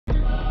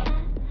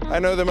I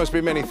know there must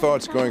be many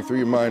thoughts going through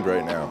your mind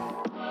right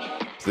now.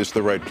 Is this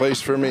the right place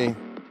for me?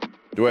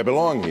 Do I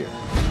belong here?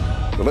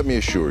 But let me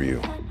assure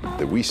you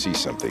that we see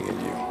something in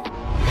you.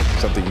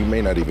 Something you may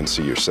not even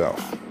see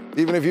yourself,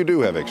 even if you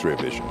do have X-ray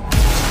vision.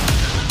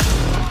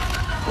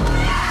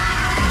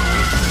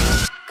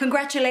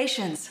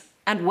 Congratulations,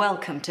 and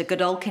welcome to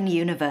Godolphin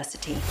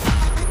University.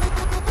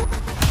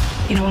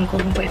 You know when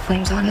Golden Boy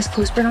flames on, his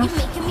clothes burn off?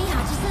 You're making me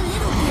hot just a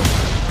little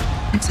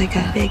bit. It's like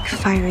a big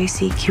fiery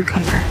sea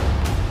cucumber.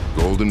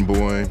 Golden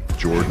Boy,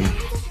 Jordan,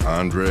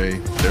 Andre,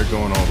 they're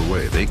going all the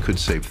way. They could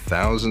save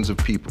thousands of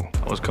people.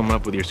 I was coming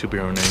up with your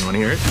superhero name. Want to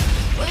hear it?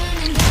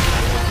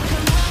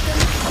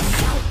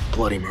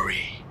 Bloody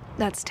Marie.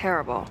 That's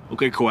terrible.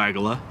 Okay,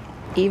 Coagula.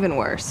 Even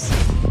worse.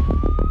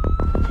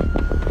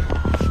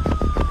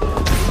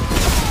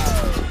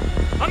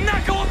 I'm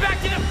not going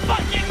back to the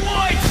fucking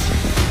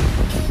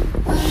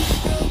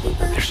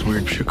woods! There's some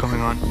weird shit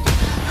going on.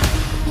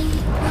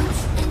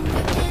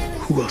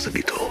 Who else have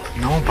you told?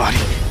 Nobody.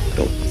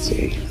 Don't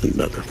say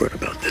another word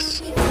about this.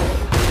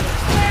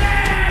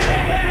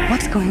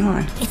 What's going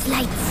on? It's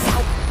lights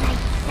out.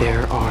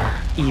 There are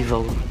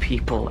evil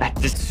people at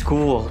this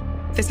school.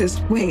 This is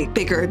way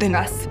bigger than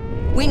us.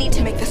 We need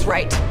to make this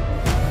right.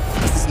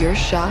 This is your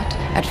shot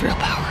at real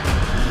power.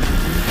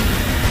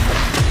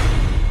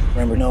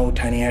 Remember, no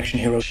tiny action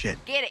hero shit.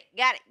 Get it.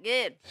 Got it.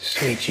 Good.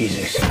 Sweet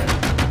Jesus.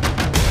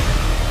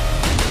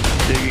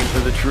 Digging for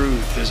the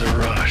truth is a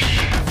rush.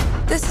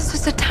 This is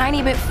just a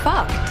tiny bit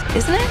fucked,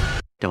 isn't it?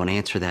 Don't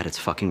answer that, it's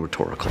fucking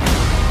rhetorical.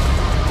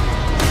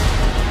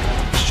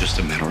 It's just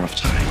a matter of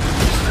time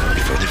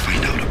before they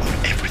find out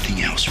about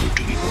everything else we're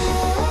doing.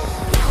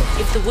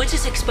 If the woods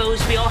is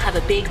exposed, we all have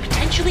a big,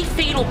 potentially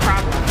fatal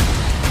problem.